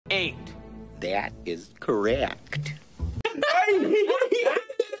That is correct.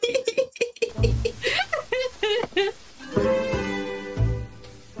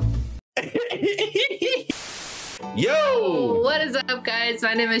 Yo! What is up, guys?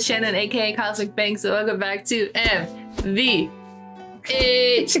 My name is Shannon, aka Cosmic Banks, so welcome back to MVH.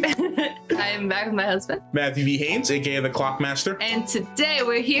 I am back with my husband, Matthew V. Haynes, aka the Clockmaster. and today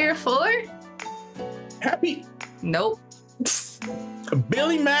we're here for... Happy Nope.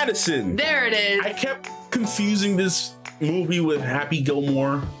 Billy Madison. There it is. I kept confusing this movie with Happy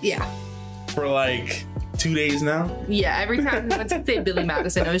Gilmore Yeah. for like 2 days now. Yeah, every time we went to say Billy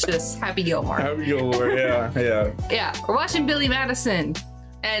Madison, it was just Happy Gilmore. Happy Gilmore, yeah. Yeah, we're watching Billy Madison.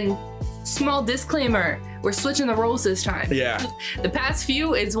 And small disclaimer, we're switching the roles this time. Yeah. The past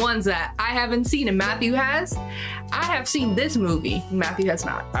few is ones that I haven't seen and Matthew has. I have seen this movie, Matthew has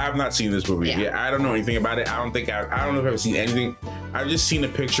not. I have not seen this movie. Yeah. I don't know anything about it. I don't know if I've seen anything. I've just seen a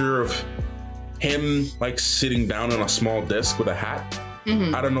picture of him like sitting down on a small desk with a hat.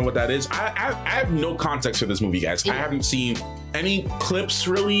 Mm-hmm. I don't know what that is. I have no context for this movie, guys. Yeah. I haven't seen any clips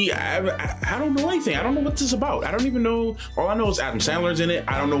really. I don't know anything. I don't know what this is about. I don't even know. All I know is Adam Sandler's in it.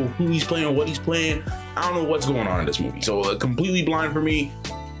 I don't know who he's playing, what he's playing. I don't know what's going on in this movie. So completely blind for me.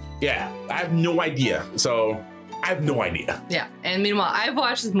 Yeah, I have no idea. So I have no idea. Yeah, and meanwhile, I've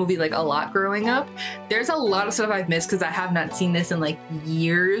watched this movie like a lot growing up. There's a lot of stuff I've missed because I have not seen this in like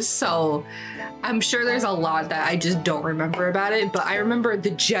years. So I'm sure there's a lot that I just don't remember about it, but I remember the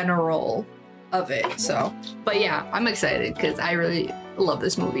general of it. So, but yeah, I'm excited because I really love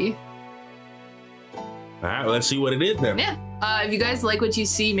this movie. All right, let's see what it is then. Yeah. If you guys like what you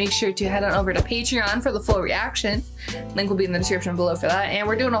see, make sure to head on over to Patreon for the full reaction. Link will be in the description below for that. And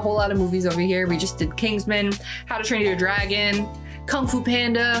we're doing a whole lot of movies over here. We just did Kingsman, How to Train Your Dragon, Kung Fu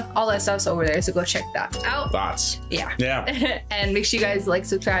Panda, all that stuff's over there. So go check that out. Thoughts? Yeah. Yeah. And make sure you guys like,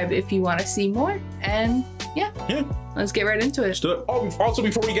 subscribe if you want to see more. And yeah, let's get right into it. Let's do it. Oh, also,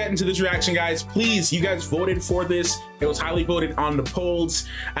 before we get into this reaction, guys, please, you guys voted for this. It was highly voted on the polls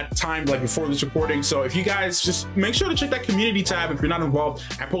at the time, like before this recording. So if you guys just make sure to check that community tab if you're not involved.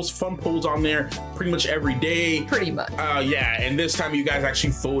 I post fun polls on there pretty much every day. Pretty much. Yeah, and this time you guys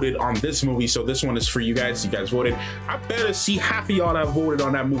actually voted on this movie. So this one is for you guys. You guys voted. I better see half of y'all that voted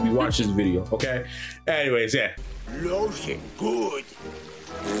on that movie watch this video, okay? Anyways, yeah. Lotion good.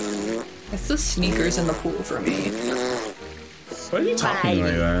 It's the sneakers in the pool for me. What are you talking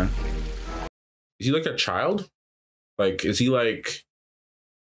like that? Is he like a child? Like, is he like...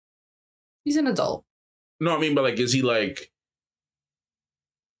 He's an adult. No, I mean, but like, is he like...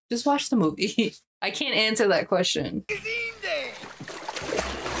 Just watch the movie. I can't answer that question. It's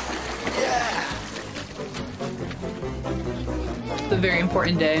a very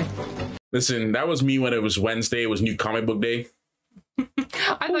important day. Listen, that was me when it was Wednesday. It was New Comic Book Day.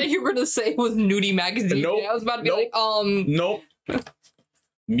 I thought you were gonna say it was Nudie Magazine. Nope. I was about to be like, Nope.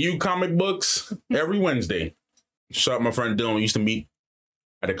 New comic books every Wednesday. Shout out my friend Dylan. We used to meet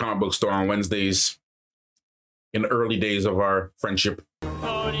at a comic book store on Wednesdays in the early days of our friendship.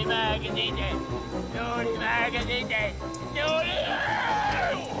 Nudie Magazine Day. Nudie Magazine Day.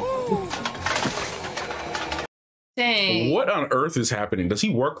 Dang. What on earth is happening? Does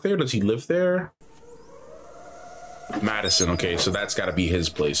he work there? Does he live there? Madison. Okay, so that's got to be his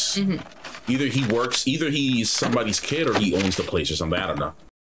place. Either he works, either he's somebody's kid or he owns the place or something. I don't know.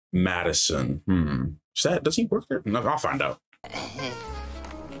 Madison. Does he work there? No, I'll find out.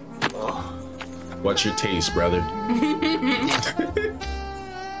 What's your taste, brother?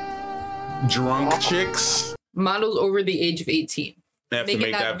 Drunk chicks? Models over the age of 18. I have to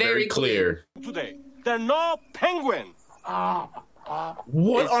make that very clear. Today, there are no penguins.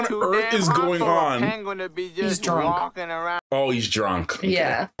 What on earth is going on? Penguin to be just He's drunk. walking around. Oh, he's drunk. Okay.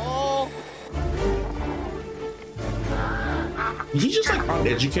 Yeah. He's just like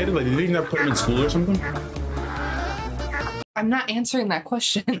uneducated. Like, did they not put him in school or something? I'm not answering that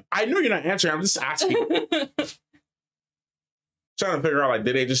question. I know you're not answering. I'm just asking. Trying to figure out, like,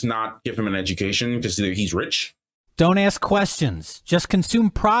 did they just not give him an education because he's rich? Don't ask questions. Just consume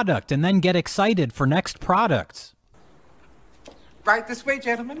product and then get excited for next products. Right this way,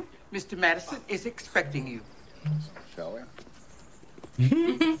 gentlemen. Mr. Madison is expecting you. Shall we?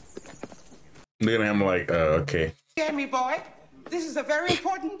 Look at him like, okay. Jamie boy, this is a very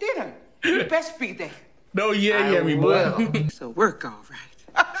important dinner. You best be there. No, yeah, me boy. So work all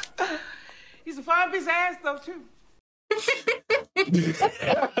right. He's a fine piece of ass, though, too.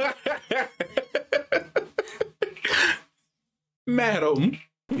 Madam.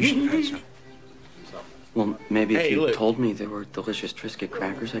 Well, maybe if you look. told me there were delicious Triscuit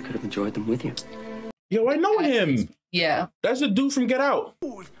crackers, I could have enjoyed them with you. Yo, I know him. Yeah. That's the dude from Get Out.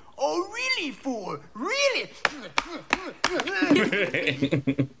 Oh, really, fool? Really?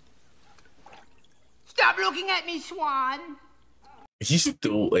 Stop looking at me, Swan. He's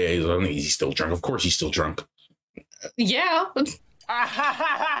still, he's still drunk. Of course he's still drunk. Yeah.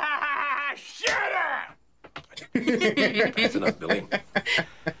 Shut up! That's enough, Billy.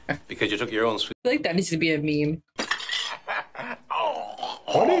 Because you took your own sweet. I feel like that needs to be a meme.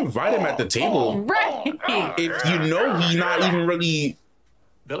 Why they invite him at the table? Right. If you know he's not even really...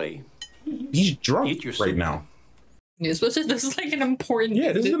 Billy. He's drunk Eat your right soup. now. Yeah, this is like an important.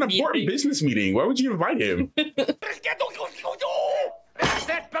 Yeah, this is an important business meeting. Why would you invite him? That's it,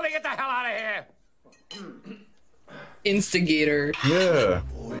 Billy. Get the hell out of here. Instigator. Yeah.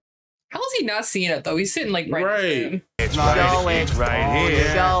 How is he not seeing it though? He's sitting like right. Right. next to him. It's right here.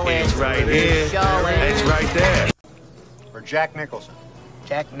 It's right here. It's right there. For Jack Nicholson.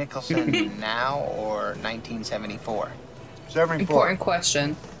 Jack Nicholson now or 1974? 74. Important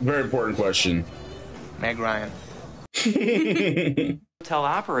question. Very important question. Meg Ryan. Hotel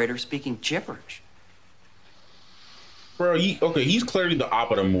operator speaking gibberish. Bro, he's clearly the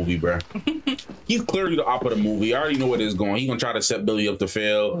op of the movie, bro. He's clearly the op of the movie. I already know what is going. He's gonna try to set Billy up to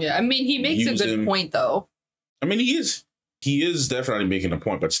fail. Yeah, I mean, he makes a good point though. I mean, he is definitely making a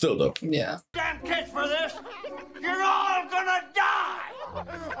point, but still though. Yeah. Damn kids for this. You're all gonna die.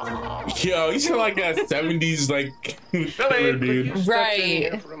 Yo, he's like that 70s like killer dude.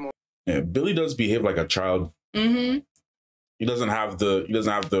 Right. Yeah, Billy does behave like a child. Mm-hmm. He doesn't have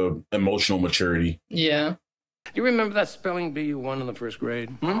the emotional maturity. Yeah. You remember that spelling bee you won in the first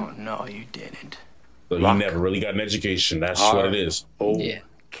grade? Oh, no, you didn't. So he never really got an education. That's what it is. Oh, Yeah.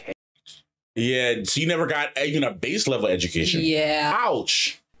 Yeah, so you never got even a base level education. Yeah.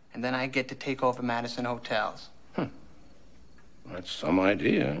 Ouch. And then I get to take over Madison hotels. that's some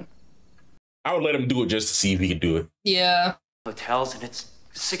idea. I would let him do it just to see if he could do it. Yeah. Hotels and it's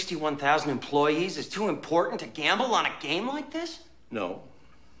 61,000 employees is too important to gamble on a game like this? No.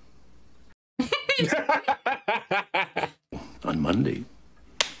 On Monday.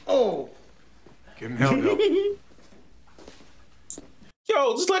 Oh. Give him help.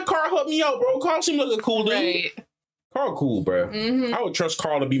 Yo, just let Carl help me out, bro. Carl seems like a cool dude. Right. Carl cool, bro. Mm-hmm. I would trust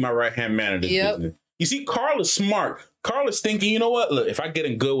Carl to be my right-hand man in this business. You see, Carl is smart. Carl is thinking, you know what? Look, if I get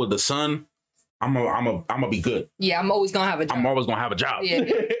in good with the son, I'm gonna be good. Yeah, I'm always gonna have a job. I'm always gonna have a job. Yeah.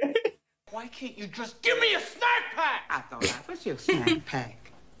 Why can't you just give me a snack pack? I thought that was your snack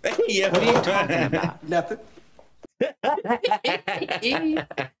pack. Yeah. What are you talking about? Nothing.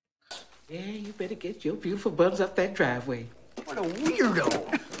 Yeah, you better get your beautiful buns up that driveway. What a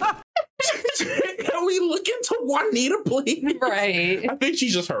weirdo. Are we looking to Juanita, please? Right. I think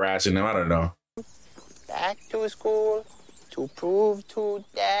she's just harassing him. I don't know. Back to school to prove to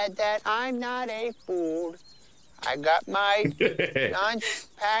Dad that I'm not a fool. I got my lunch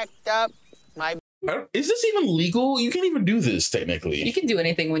packed up. Is this even legal? You can't even do this technically. You can do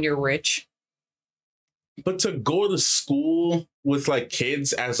anything when you're rich. But to go to school with like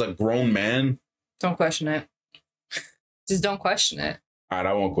kids as a grown man, Don't question it. Just don't question it. all right,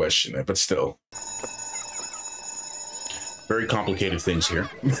 I won't question it, but still. Very complicated things here.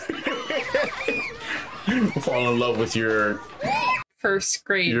 Fall in love with your First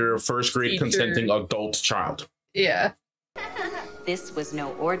grade teacher. consenting adult child. Yeah. This was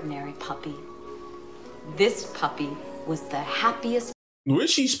no ordinary puppy. This puppy was the happiest. The way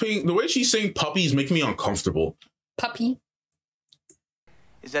she's saying puppies make me uncomfortable. Puppy.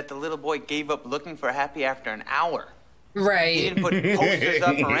 Is that the little boy gave up looking for Happy after an hour. Right. He didn't put posters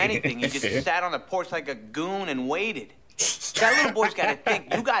up or anything. He just sat on the porch like a goon and waited. That little boy's got to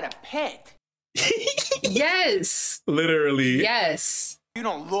think you got a pet. Yes. Literally. Yes. You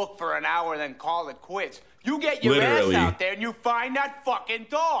don't look for an hour then call it quits. You get your Literally. ass out there and you find that fucking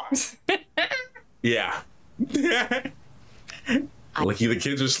dog. Yeah. Lucky the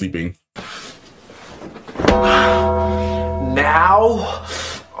kids are sleeping. Now,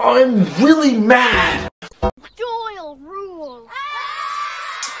 I'm really mad. Doyle rules.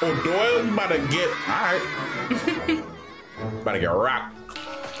 Oh, Doyle, you about to get... All right. About to get rocked.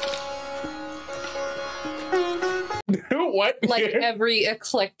 What? Like every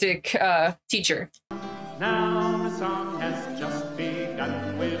eclectic teacher. Now the song has just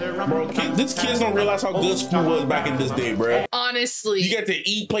begun with a Bro, these kids don't realize how good school was back in this day, bro. Honestly. You get to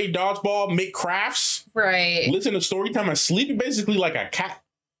eat, play dodgeball, make crafts, Right. listen to story time, and sleep basically like a cat.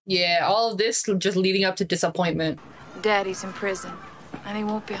 Yeah, all of this just leading up to disappointment. Daddy's in prison, and he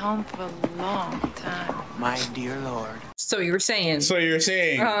won't be home for a long time. My dear Lord. So you were saying.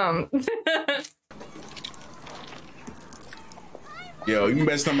 Yo, you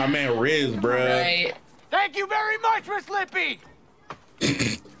messed up my man Riz, bruh. Right. Thank you very much, Miss Lippy.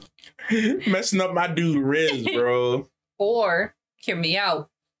 Messing up my dude Riz, bro. Or, hear me out,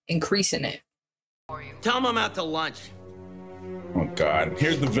 increasing it. Tell him I'm out to lunch. Oh God,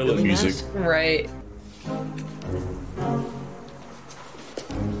 here's the villain music. Right.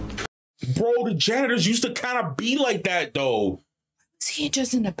 Bro, the janitors used to kind of be like that though. Is he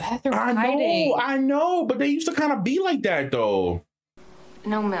just in the bathroom I hiding? I know, but they used to kind of be like that though.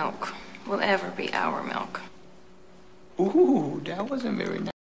 No milk will ever be our milk. Ooh, that wasn't very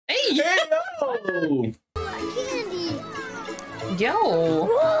nice. Hey, yo! Candy. Yo.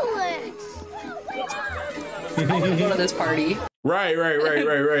 Rolex. I want to go to this party. Right.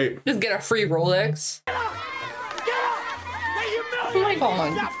 Just get a free Rolex. Oh my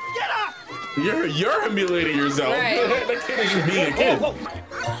God. You're humiliating yourself. Right. That kid is just being a kid.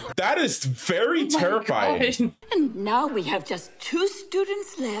 That is very terrifying. And now we have just 2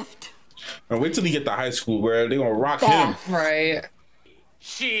 students left. And wait till you get to high school where they're gonna rock him. Right.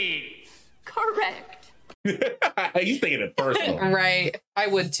 She. Correct. He's thinking it personal. Right. I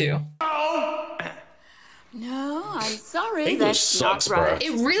would too. No, I'm sorry. English That's sucks, not right. bro.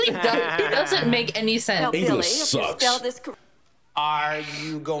 It really doesn't make any sense. Now, English Billy, if you sucks. spell this Are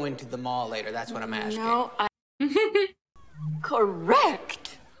you going to the mall later? That's what I'm asking. No,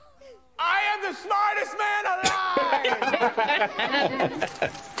 correct. I am the smartest man alive!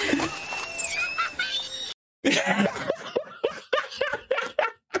 That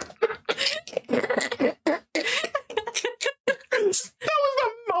was the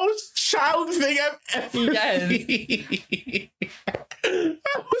most child thing I've ever Yes. seen.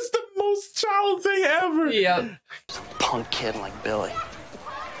 That was the most child thing ever. Yep. Punk kid like Billy.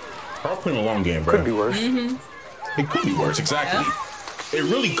 Carl playing a long game, bro. Could be worse. It could be worse, exactly. It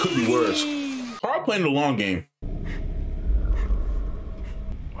really could be worse. Carl playing the long game.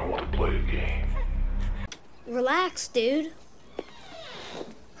 I want to play a game. Relax, dude.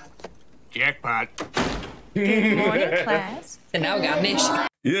 Jackpot. Good morning, class. So now we got an issue.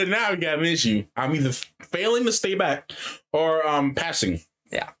 Yeah, now we got an issue. I'm either failing to stay back or passing.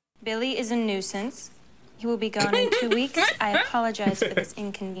 Yeah. Billy is a nuisance. He will be gone in 2 weeks. I apologize for this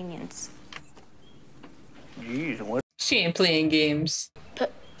inconvenience. Jeez, what? She ain't playing games.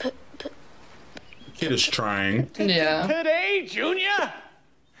 Kid is trying. Yeah. Today, Junior?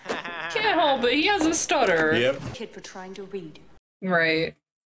 Can't help it. He has a stutter. Yep. Kid for trying to read. Right.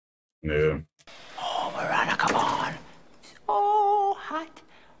 Yeah. Oh, Miranda, come on. So hot.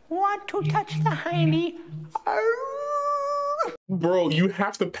 Want to touch the hiney? Bro, you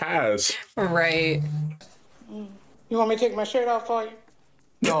have to pass. Right. You want me to take my shirt off for you?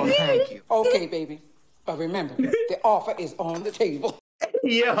 No, thank you. Okay, baby. But remember, the offer is on the table.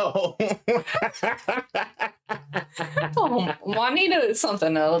 Yo. Oh, Juanita is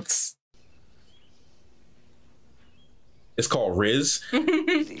something else. It's called Riz.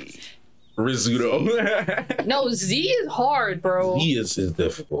 Rizzuto. No, Z is hard, bro. Z is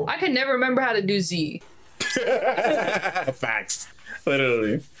difficult. I can never remember how to do Z. Facts.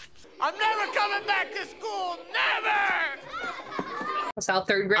 Literally. I'm never coming back to school. Never! That's how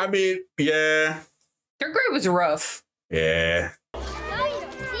 3rd grade. I mean, yeah. 3rd grade was rough. Yeah.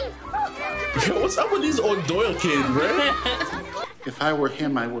 Yo, what's up with these O'Doyle kids, bro? If I were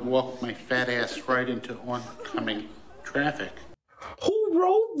him, I would walk my fat ass right into oncoming traffic. Who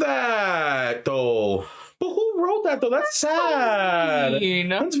wrote that, though? But who wrote that, though? That's sad. Mean.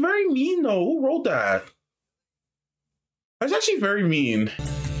 That's very mean, though. Who wrote that? That's actually very mean.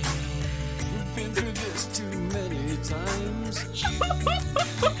 We've been through this too many times.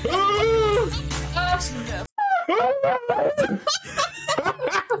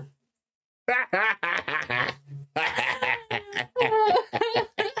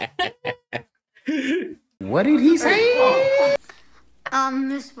 What did he say?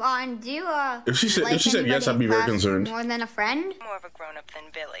 Miss Vaughn, do you, If she said yes, I'd be very concerned. More than a friend? More of a grown-up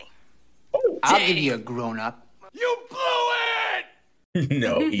than Billy. I'll give you a grown-up. You blew it!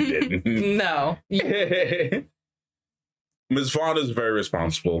 No, he didn't. No. Ms. Vaughn is very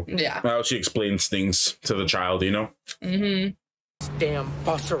responsible. Yeah. How she explains things to the child, you know? Mm-hmm. Damn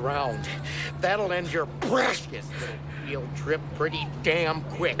bus around. That'll end your precious little field trip pretty damn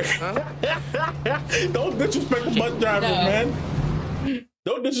quick, huh? Don't disrespect the bus driver, man.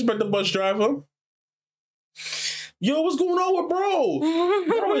 Don't disrespect the bus driver. Yo, what's going on with bro?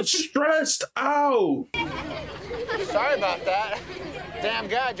 Bro is stressed out. Sorry about that. Damn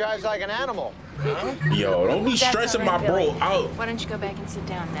guy drives like an animal. Huh? Yo, don't be That's stressing all right, my bro Billy. out. Why don't you go back and sit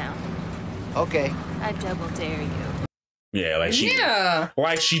down now? Okay. I double dare you. Yeah, like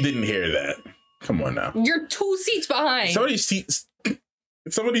she didn't hear that. Come on now. You're 2 seats behind. Some of these seats,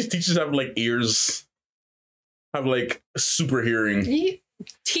 Some of these teachers have like ears, have like super hearing.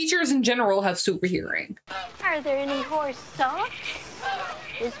 Teachers in general have super hearing. Are there any horse socks?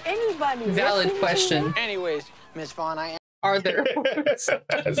 Is anybody Valid listening? question. Anyways, Miss Vaughn, Are there horse socks?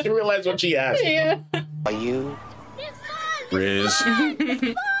 I just realized what she asked. Yeah. Are you? Riz. Fun!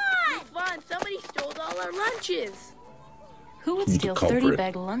 Somebody stole all our lunches. Who would Who's the steal culprit? 30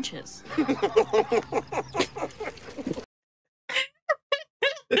 bag lunches?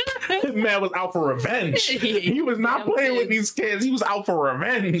 This man was out for revenge. He was not playing with these kids. He was out for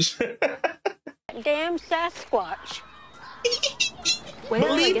revenge. Damn Sasquatch.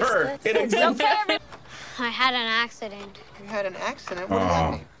 Believe her. It exists. I had an accident. You had an accident? What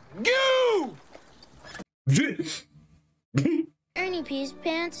happened? You! Ernie pees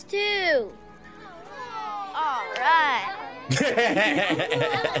pants too. All right.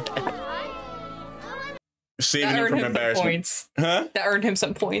 Saving That him earned from him some embarrassment. points. Huh? That earned him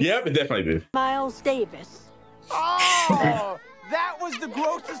some points. Yep, it definitely did. Miles Davis. Oh, that was the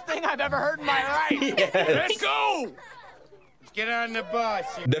grossest thing I've ever heard in my life. Yes. Let's go. Let's get on the bus.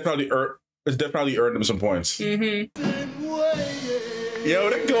 It's definitely earned him some points. Mm-hmm. Yo,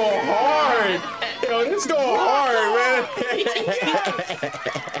 this go hard. Yo, this go hard, man.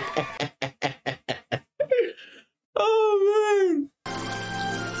 Oh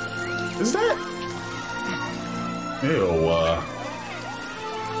man. Is that?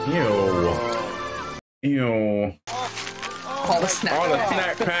 Ew. All the snack All the packs.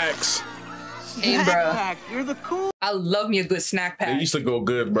 snack packs. Hey, bro. You're the cool. I love me a good snack They pack. used to go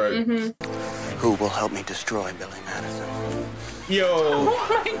good, bro. Mm-hmm. Who will help me destroy Billy Madison? Yo,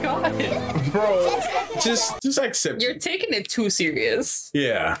 Oh my god. bro, just accept You're it. taking it too serious.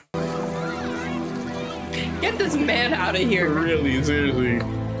 Yeah, Get this man out of here. really, seriously.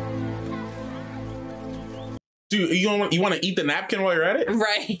 Dude, you want to eat the napkin while you're at it?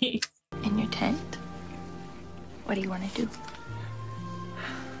 Right. In your tent? What do you want to do?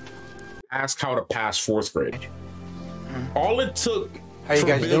 Ask how to pass 4th grade. All it took How you for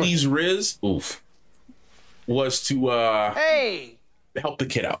guys Billy's Riz, was to Hey! help the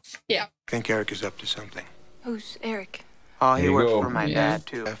kid out. Yeah. I think Eric is up to something. Who's Eric? Oh, There he you works go. for my Yeah. dad,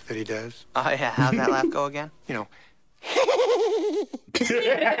 too. Stuff that he does. Oh, yeah. How's that laugh go again? You know,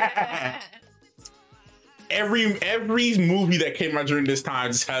 Every movie that came out during this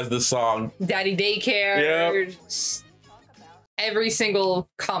time just has this song. Daddy Daycare. Yep. Every single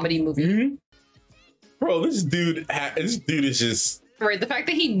comedy movie. Mm-hmm. Bro, this dude is just Right. The fact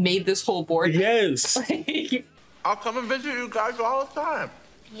that he made this whole board. yes. I'll come and visit you guys all the time.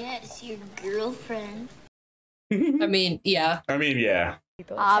 Yes, your girlfriend. I mean, yeah. I mean, yeah.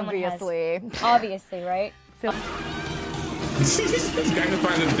 Obviously, right? This guy can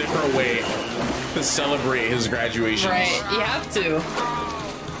find a different way to celebrate his graduation. Right. You have to.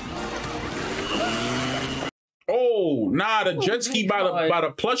 Oh, nah, the jet ski by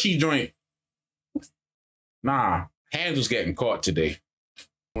the plushie joint. Nah, Hands was getting caught today.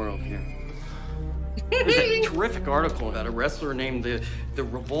 World here. There's a terrific article about a wrestler named the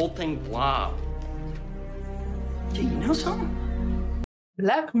Revolting Blob. Gee, you know something?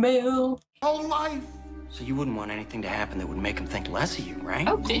 Blackmail. Whole life. So you wouldn't want anything to happen that would make him think less of you, right?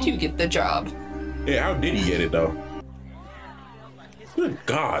 How did you get the job? Yeah, how did he get it though? Good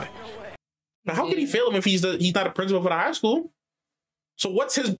God. Now, how can he fail him if he's not a principal for the high school? So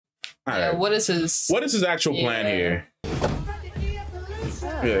what's his? All Yeah, right. what is his? What is his actual plan here?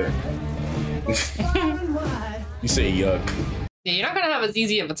 Yeah. You say yuck. Yeah, you're not gonna have as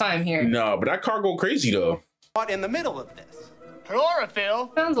easy of a time here. No, but that car go crazy though. What in the middle of this?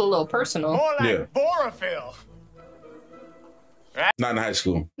 Chlorophyll. Sounds a little personal. More like Yeah. borophyll. Not in high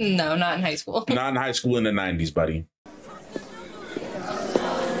school. No, not in high school. Not in high school in the 90s, buddy.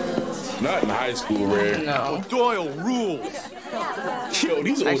 Not in high school, Ray. No. Doyle rules. Yo,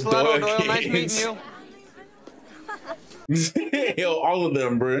 these Thanks a old lot, Doyle Doyle. Nice meeting kids. you. Yo, all of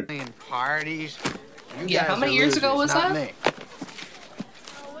them, bro. Parties. You Yeah, guys how many are years ago losers, was not that? me.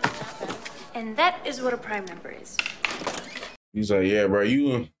 And that is what a prime number is. He's like, yeah, bro,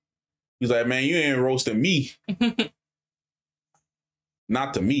 he's like, man, you ain't roasting me.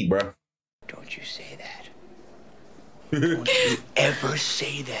 Not to me, bro. Don't you say that. Don't you ever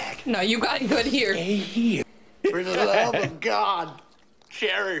say that. No, you got good here. Stay here. For the love of God,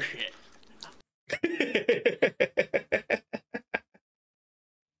 cherish it.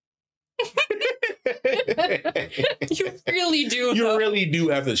 You really do. You though. really do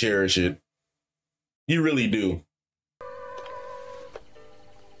have to cherish it. You really do.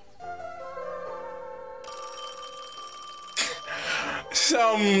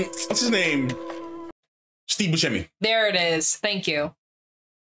 What's his name? Steve Buscemi. There it is. Thank you.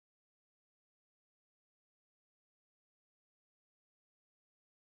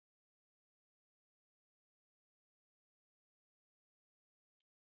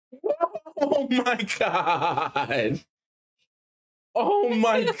 Oh my god. Oh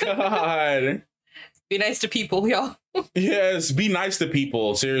my god. Be nice to people, y'all. Yes, be nice to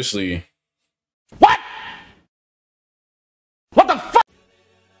people. Seriously. What? What the fuck?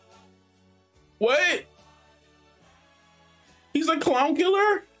 What? He's a clown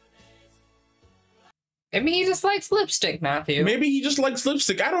killer? Maybe he just likes lipstick, Matthew. Maybe he just likes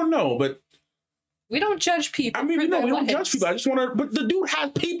lipstick. I don't know, but we don't judge people. I mean, no, we don't judge people. I just want to. But the dude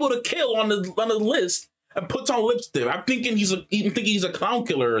has people to kill on the list and puts on lipstick. I'm thinking he's a clown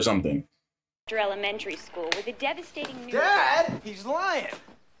killer or something. After elementary school with a devastating news. Dad, he's lying.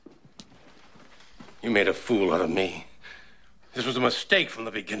 You made a fool out of me. This was a mistake from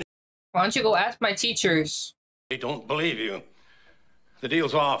the beginning. Why don't you go ask my teachers? They don't believe you. The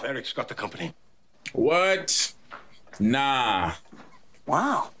deal's off. Eric's got the company. What? Nah.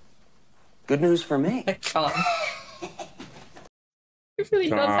 Wow. Good news for me. God. He really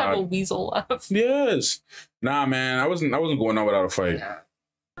does have a weasel laugh. Yes. Nah, man. I wasn't going on without a fight. Yeah.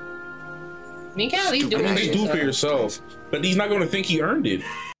 You can't at least do At least do for yourself. But he's not going to think he earned it.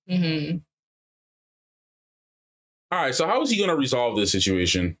 Mm-hmm. All right, so how is he going to resolve this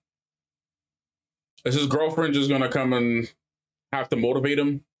situation? Is his girlfriend just going to come and have to motivate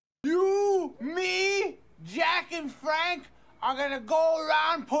him? You, me, Jack, and Frank are gonna go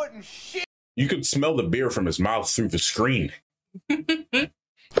around putting shit. You could smell the beer from his mouth through the screen. You're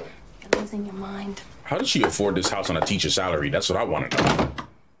losing your mind. How did she afford this house on a teacher's salary? That's what I want to know.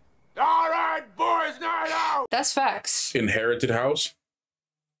 All right, boys, night out. That's facts. Inherited house?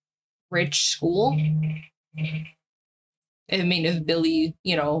 Rich school? I mean, if Billy,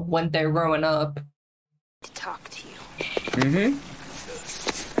 went there growing up. To talk to you. Mm-hmm.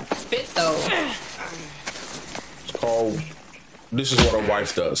 Spit, though. It's called, this is what a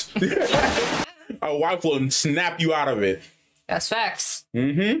wife does. A wife will snap you out of it. That's facts.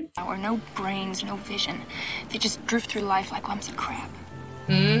 Mm-hmm. Or no brains, no vision. They just drift through life like lumps of crap.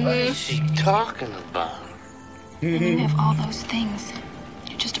 Mm-hmm. What is she talking about? And you have all those things.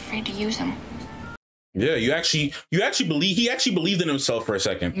 You're just afraid to use them. Yeah, he actually believed in himself for a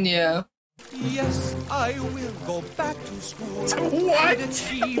second. Yeah. Yes, I will go back to school. What?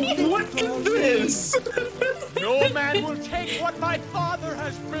 What is this? No man will take what my father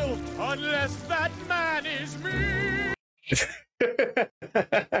has built unless that man is me. We're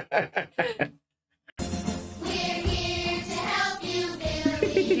here to help you,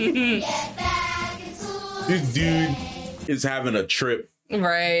 Billy. Get back in school. This dude is having a trip.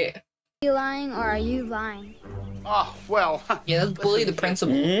 Right. Are you lying or are you lying? Oh, well. Yeah, let's bully the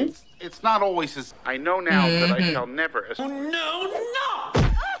principal. Mm-hmm. It's not always as I know now that I shall never. No.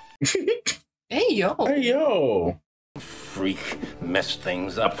 Hey, yo. Hey, yo. Freak messed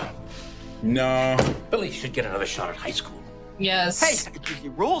things up. No. Billy should get another shot at high school. Yes. Hey,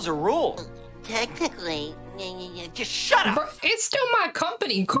 rules are rules. Technically, Just shut up. Bro, it's still my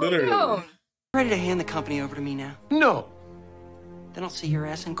company. Calm Literally. down. Ready to hand the company over to me now? No. Then I'll see your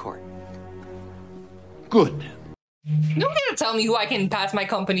ass in court. Good. You don't gotta tell me who I can pass my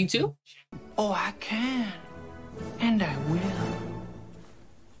company to. Oh, I can. And I will.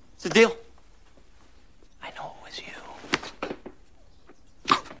 It's a deal. I know it was you.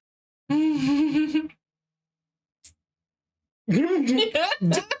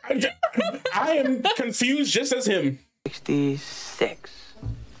 I am confused just as him. 66.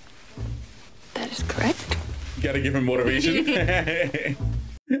 That is correct. You gotta give him motivation.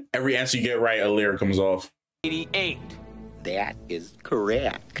 Every answer you get right, a lyric comes off. 88. that is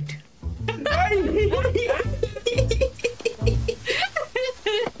correct.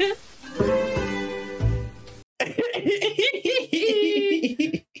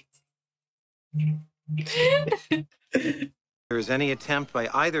 There is any attempt by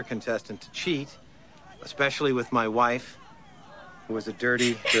either contestant to cheat, especially with my wife, who is a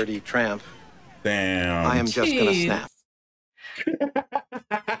dirty, dirty tramp. Damn. I am just gonna snap.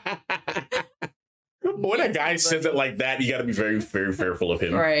 When a guy says it like that, you gotta be very, very fearful of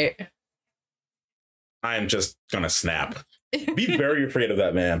him. Right. I am just gonna snap. Be very afraid of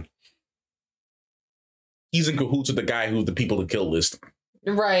that man. He's in cahoots with the guy who's the people to kill list.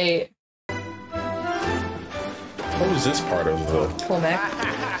 Right. What was this part of the Clemac?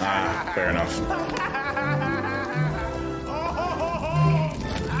 Ah, fair enough.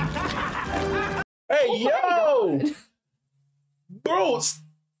 Hey, yo! Bro!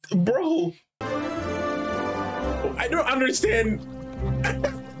 I don't understand.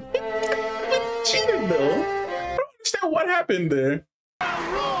 Cheated though. I don't understand what happened there.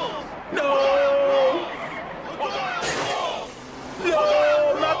 No! No!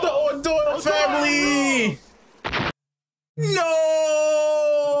 Not the O'Doyle family! No!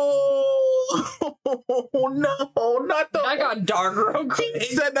 no, not the. I got dark real quick.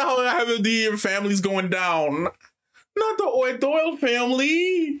 Is that how the family's going down? Not the O'Doyle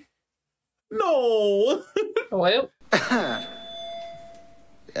family. No. Well. I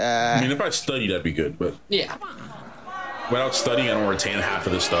mean, if I study, that'd be good, but yeah. Without studying, I don't retain half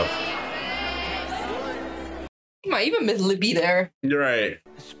of this stuff. You might even be there. You're right.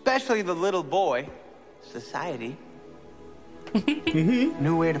 Especially the little boy. Society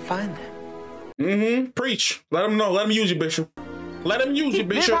knew where to find them. Preach. Let him know. Let him use you, Bishop. Let him use you,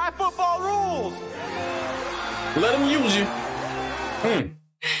 Bishop. Mid-high football rules. Let him use you.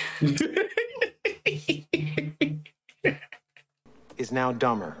 Is now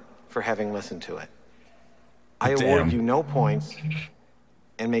dumber for having listened to it. I award you no points,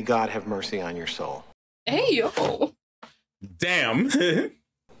 and may God have mercy on your soul. Hey, yo. Damn. Come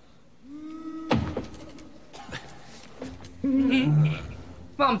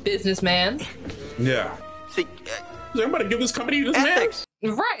on, businessman. Yeah. See, I'm about to give this company to this ethics.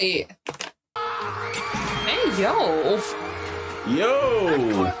 Man. Right. Hey, yo. Yo.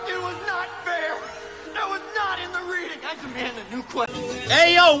 That question was not fair. That was not in the reading. I demand a new question.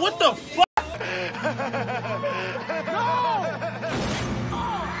 Hey, yo, what the fuck? No!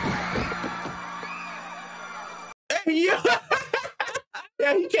 Hey, yo.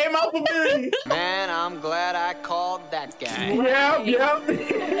 Yeah, he came out for Billy. Man, I'm glad I called that guy. Yep.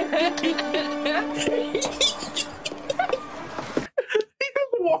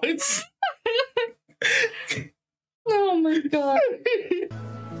 Once. Oh my god.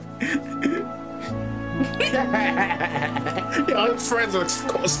 Yo, his friends are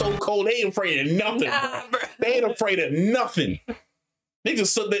stone cold. They ain't afraid of nothing. Nah, bro. They ain't afraid of nothing. They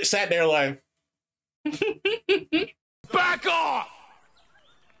just sat there like, back off!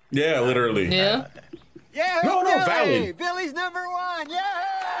 Yeah, literally. Yeah. Yeah, no, Billy. valid. Billy's #1. Yeah.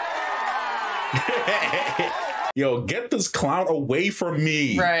 Yo, get this clown away from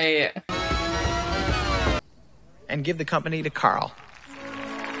me. Right. And give the company to Carl.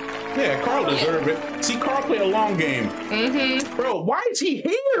 Yeah, Carl deserved it. See, Carl played a long game. Bro, why is he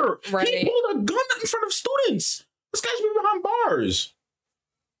here? Right. He pulled a gun in front of students. This guy's been behind bars.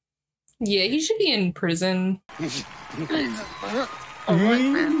 Yeah, he should be in prison. Hey,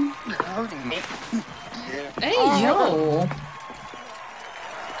 yo.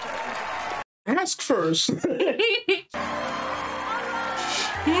 Ask first.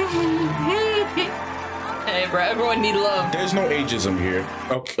 Hey, bro, everyone need love. There's no ageism here.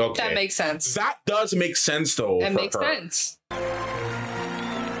 Okay. That makes sense. That does make sense, though. That for makes her. sense.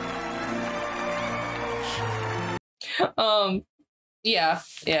 Yeah.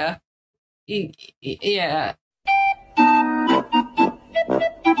 Yeah.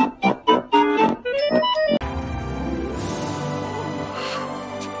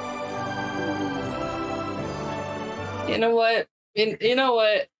 You know what? You know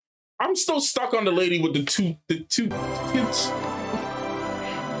what? I'm still stuck on the lady with the two kids.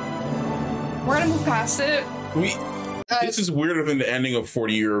 We're gonna move past it. This is weirder than the ending of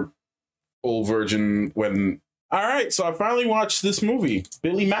 40-Year-Old Virgin when... All right, so I finally watched this movie,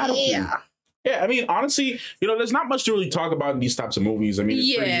 Billy Madison. Yeah, I mean, honestly, there's not much to really talk about in these types of movies. I mean,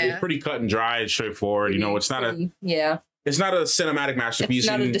 it's pretty cut and dry and straightforward. It's not a... Yeah. It's not a cinematic masterpiece.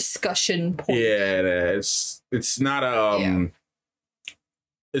 It's not a discussion point. Yeah, it's not a...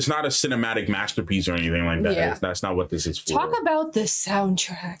 It's not a cinematic masterpiece or anything like that. Yeah. That's not what this is for. Talk about the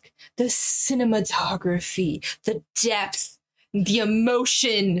soundtrack, the cinematography, the depth, the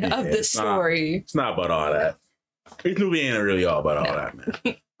emotion of the story. It's not about all that. This movie ain't really all about all that, man.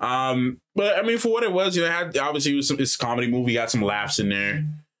 But I mean, for what it was, it had obviously it's a comedy movie, got some laughs in there.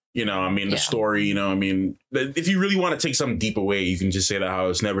 The story, if you really want to take something deep away, you can just say that how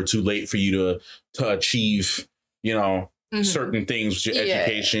it's never too late for you to achieve, certain things with your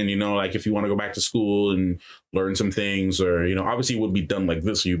education, like if you want to go back to school and learn some things, or obviously it would be done like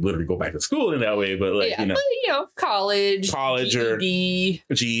this, so you literally go back to school in that way, but like college GED,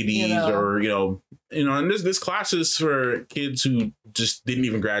 or GEDs, or and there's classes for kids who just didn't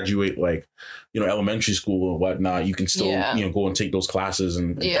even graduate like elementary school or whatnot. You can still go and take those classes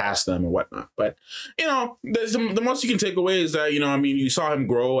and pass them and whatnot. But the most you can take away is that you saw him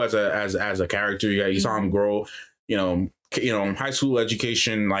grow as a character. You saw him grow. High school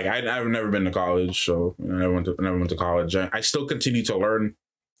education. Like I've never been to college, so I never went to college. I still continue to learn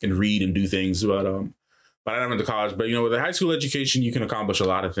and read and do things, but I never went to college. But with a high school education, you can accomplish a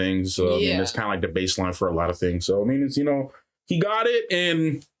lot of things. So it's kind of like the baseline for a lot of things. So it's he got it,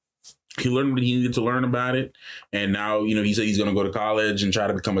 and he learned what he needed to learn about it, and now he said he's going to go to college and try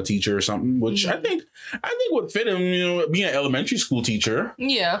to become a teacher or something, which I think would fit him. Being an elementary school teacher.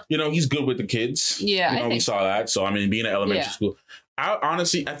 Yeah. He's good with the kids. Yeah, we saw that. So I mean, being an elementary school, I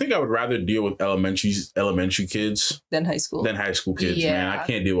think I would rather deal with elementary kids than high school kids. Yeah. Man, I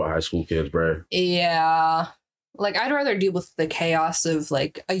can't deal with high school kids, bro. Yeah, like I'd rather deal with the chaos of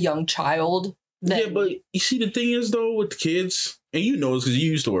like a young child. Yeah, but you see, the thing is though with kids, and this because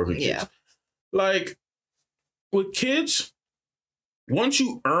you used to work with kids. Yeah. Like with kids, once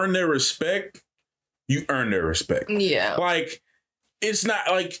you earn their respect, you earn their respect. Yeah. Like it's not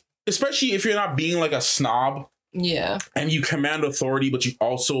like, especially if you're not being like a snob. Yeah. And you command authority, but you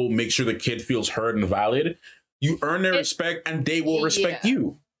also make sure the kid feels heard and valid. You earn their respect and they will respect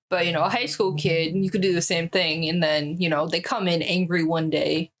you. But, a high school kid, you could do the same thing. And then, they come in angry one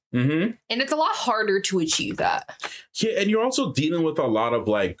day. Mm-hmm. And it's a lot harder to achieve that. Yeah. And you're also dealing with a lot of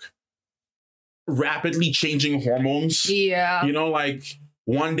like rapidly changing hormones. Yeah. Like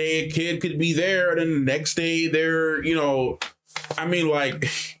one day a kid could be there and then the next day they're, I mean, like,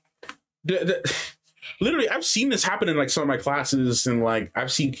 literally, I've seen this happen in like some of my classes, and like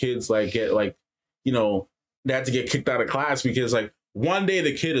I've seen kids like get like, they had to get kicked out of class because like one day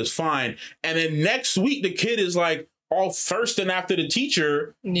the kid is fine, and then next week the kid is like all thirsting after the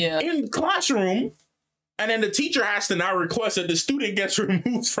teacher in the classroom, and then the teacher has to now request that the student gets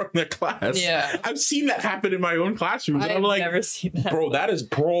removed from the class. Yeah, I've seen that happen in my own classroom. I've never seen that, bro. That is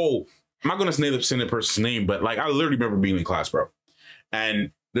bro. I'm not gonna say the person's name, but like I literally remember being in class, bro,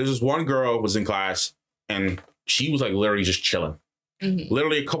 and there's this one girl who was in class. And she was like literally just chilling. Mm-hmm.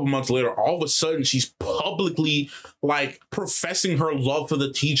 Literally a couple months later, all of a sudden she's publicly like professing her love for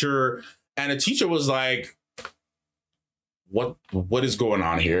the teacher. And the teacher was like, what is going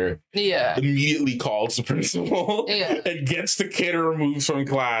on here? Yeah. Immediately calls the principal and gets the kid removed from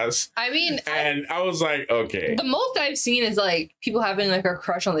class. I mean, and I was like, okay. The most I've seen is like people having like a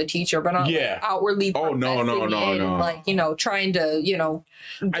crush on the teacher, but not like, outwardly. Oh no. Like trying to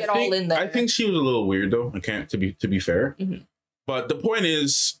get all in there. I think she was a little weird though. I can't to be fair. Mm-hmm. But the point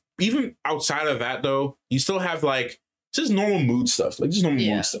is, even outside of that though, you still have like just normal mood stuff, like just normal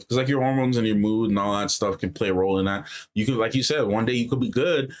mood stuff. Because like your hormones and your mood and all that stuff can play a role in that. You could, like you said, one day you could be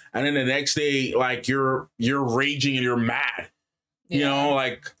good, and then the next day, like you're raging and you're mad.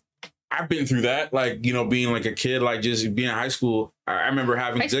 Like I've been through that. Like being like a kid, like just being in high school. I remember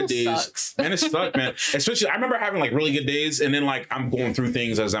having good days, sucks. And it sucked, man. Especially I remember having like really good days, and then like I'm going through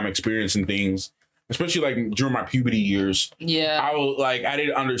things as I'm experiencing things. Especially like during my puberty years. Yeah, I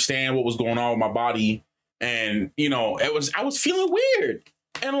didn't understand what was going on with my body. And, I was feeling weird,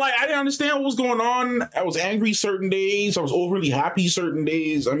 and like, I didn't understand what was going on. I was angry certain days. I was overly happy certain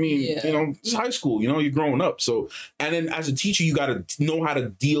days. I mean, it's high school, you're growing up. So, and then as a teacher, you got to know how to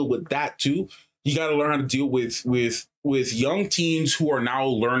deal with that too. You got to learn how to deal with young teens who are now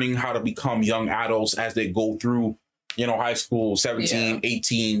learning how to become young adults as they go through, high school, 17,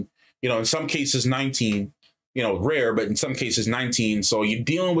 18, in some cases, 19. Rare, but in some cases 19. So you're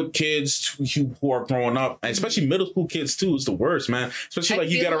dealing with kids who are growing up, and especially middle school kids too. Is the worst, man. Especially like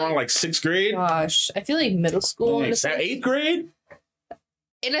you get around like 6th grade. Gosh, I feel like middle school. Like, 8th grade.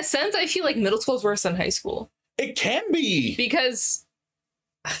 In a sense, I feel like middle school is worse than high school. It can be because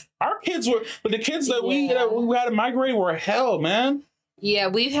our kids were, but the kids that we had in my grade were hell, man. Yeah,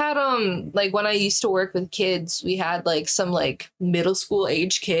 we've had like when I used to work with kids, we had like some like middle school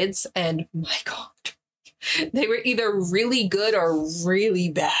age kids, and my God. They were either really good or really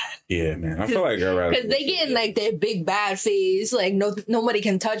bad. Yeah, man. I feel like because they get in like their big bad phase. Like nobody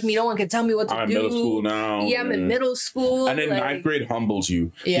can touch me. No one can tell me what to do. I'm in middle school now. Yeah, I'm in middle school. And then like, 9th grade humbles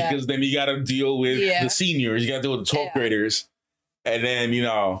you. Yeah. Because then you got to deal with the seniors. You got to deal with the 12th graders. And then,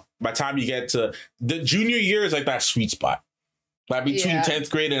 by the time you get to the junior year is like that sweet spot. Like between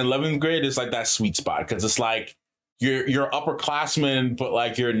 10th grade and 11th grade, it's like that sweet spot. Because it's like you're upperclassmen, but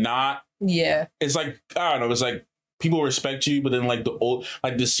like you're not. Yeah. It's like, I don't know, it's like people respect you, but then like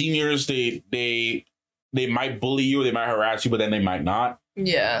the seniors, they might bully you, they might harass you, but then they might not.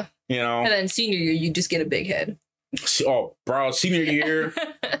 Yeah. And then senior year, you just get a big head. Oh, bro, senior year,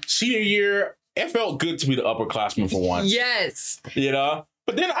 it felt good to be the upperclassman for once. Yes.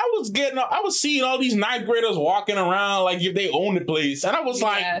 But then I was seeing all these 9th graders walking around like if they own the place. And I was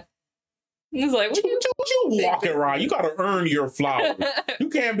like, it's like, what you walking around? You gotta earn your flowers. You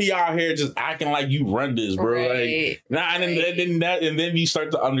can't be out here just acting like you run this, bro. Right. And then you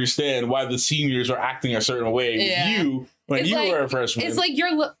start to understand why the seniors are acting a certain way with you when you were a freshman. It's like you're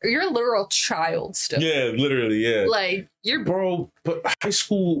a literal child still. Yeah, literally, yeah. Like you're bro, but high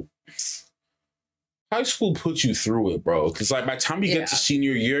school. high school puts you through it, bro. Because like by the time you get to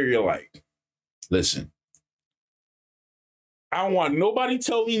senior year, you're like, listen, I don't want nobody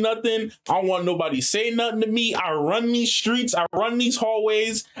tell me nothing. I don't want nobody say nothing to me. I run these streets. I run these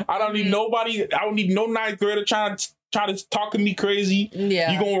hallways. I don't need nobody. I don't need no ninth grader trying to talk to me crazy.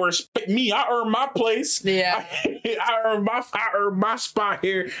 Yeah. You gonna respect me. I earned my place. Yeah. I earned my spot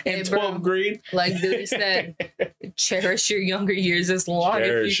here in 12th grade. Like Billy said, cherish your younger years as long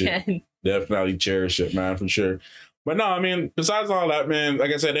as you can. Definitely cherish it, man, for sure. But no, I mean, besides all that, man,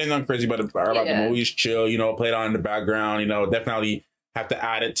 like I said, ain't nothing crazy about the movies. Chill, you know, play it on in the background, you know, definitely have to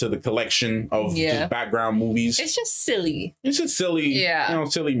add it to the collection of just background movies. It's just silly. It's just silly, you know,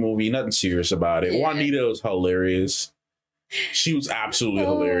 silly movie. Nothing serious about it. Juanita was hilarious. She was absolutely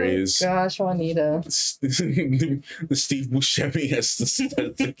hilarious. Gosh, Juanita. The Steve Buscemi as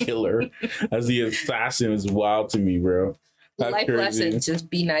the killer, as the assassin is wild to me, bro. That's Life crazy. lessons, just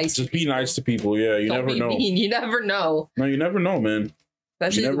be nice. Just be nice to people. Yeah, you Don't never be know. mean. You never know. No, you never know, man.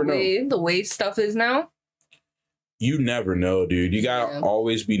 Especially you never the way stuff is now. You never know, dude. You gotta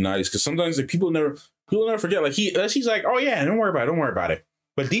always be nice, because sometimes like, people never forget. Like he's like, oh yeah, don't worry about it.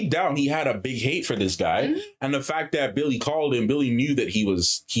 But deep down, he had a big hate for this guy, and the fact that Billy called him, Billy knew that he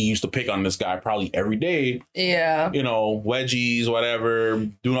used to pick on this guy probably every day. Yeah, you know, wedgies, whatever,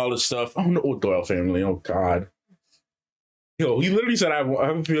 doing all this stuff. Oh no, Doyle family. Oh God. Yo, he literally said, I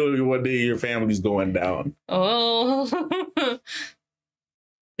have a feeling one day your family's going down. Oh,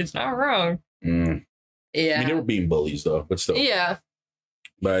 it's not wrong. Yeah. Yeah. I mean, they were being bullies, though, but still. Yeah.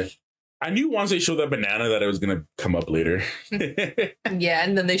 But I knew once they showed that banana that it was going to come up later. Yeah,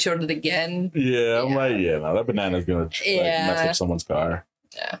 and then they showed it again. Yeah, I'm like, no, that banana's going to mess up someone's car.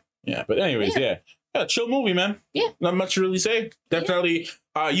 Yeah. Yeah, but anyways, yeah, chill movie, man. Yeah. Not much to really say. Definitely,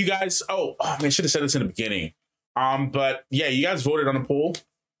 you guys, man, I should have said this in the beginning. But yeah, you guys voted on a poll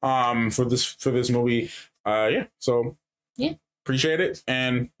for this movie. So appreciate it.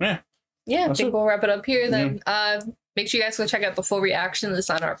 And I think we'll wrap it up here then. Make sure you guys go check out the full reaction list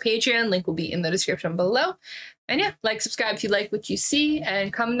on our Patreon. Link will be in the description below. And like, subscribe if you like what you see,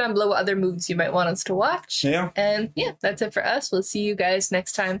 and comment down below what other movies you might want us to watch. And that's it for us. We'll see you guys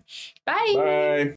next time. Bye. Bye.